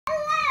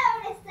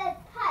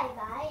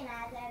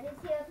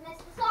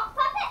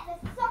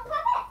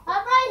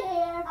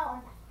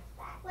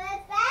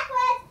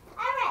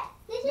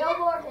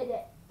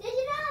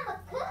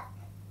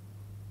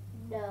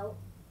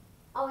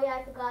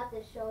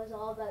this show is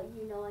all about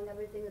you knowing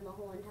everything in the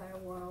whole entire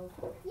world.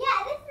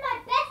 Yeah, this is my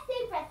best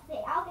soup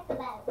recipe. I'll get the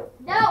bow.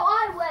 No,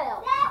 I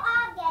will. No,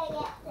 I'm getting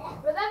it.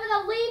 Remember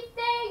the leaf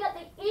thing and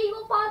the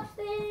eagle punch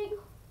thing?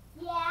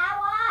 Yeah,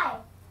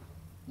 why?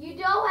 You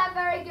don't have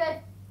very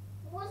good.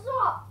 What's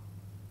up?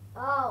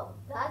 Oh,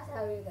 that's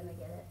how you're gonna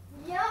get it.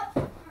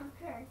 Yep.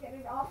 Okay, get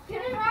it off.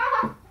 Get it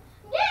off.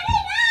 Get it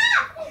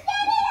off. Get it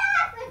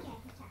off. Okay,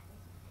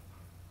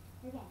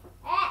 okay.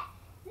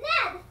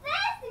 Now the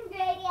first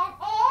ingredient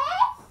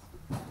is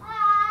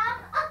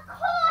a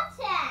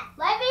quarter.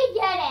 Let me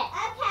get it.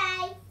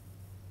 Okay.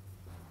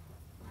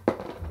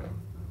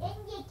 In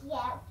you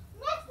go.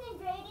 Next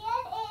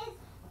ingredient is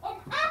an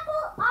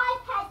Apple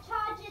iPad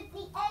charger,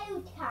 the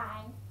old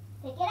kind.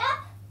 Pick it up.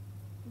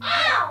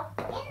 Ow!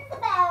 In the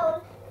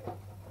bowl.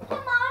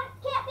 Come on,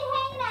 can't be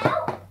hanging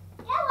out.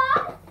 Go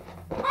on.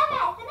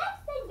 Okay, the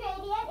next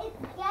ingredient is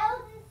the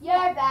golden snitch.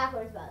 You're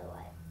backwards, by the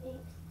way.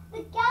 Oops.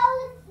 The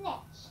golden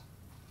snitch.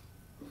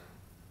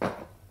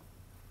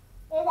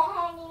 Is it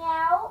hanging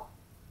out?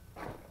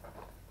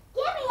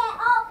 Give me it,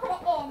 I'll put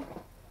it in.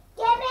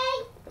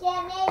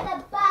 Give me the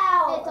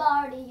bowl. It's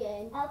already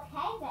in.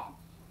 Okay then.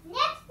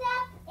 Next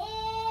up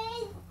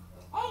is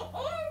an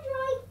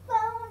Android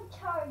phone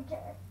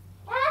charger.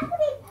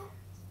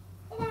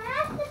 It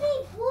has to be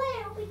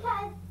blue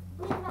because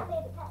blue's my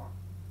favorite color.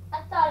 I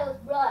thought it was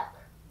black.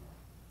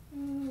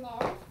 No,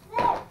 it's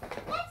blue.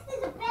 Next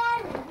is a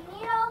battery. You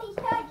need all these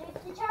chargers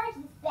to charge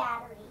this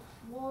battery.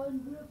 One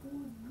blue.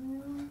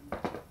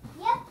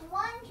 Yep,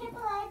 one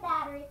AAA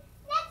battery.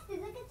 Next is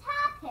a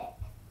guitar pick.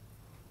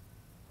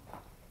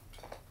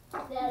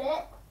 Is that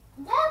it?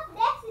 Nope,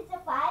 next is a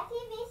 5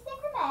 TV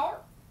stick remote.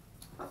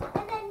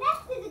 And then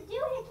next is a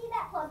doohickey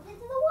that plugs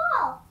into the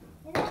wall.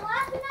 And then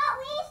last but not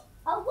least,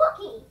 a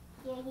Wookiee.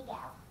 Here you go.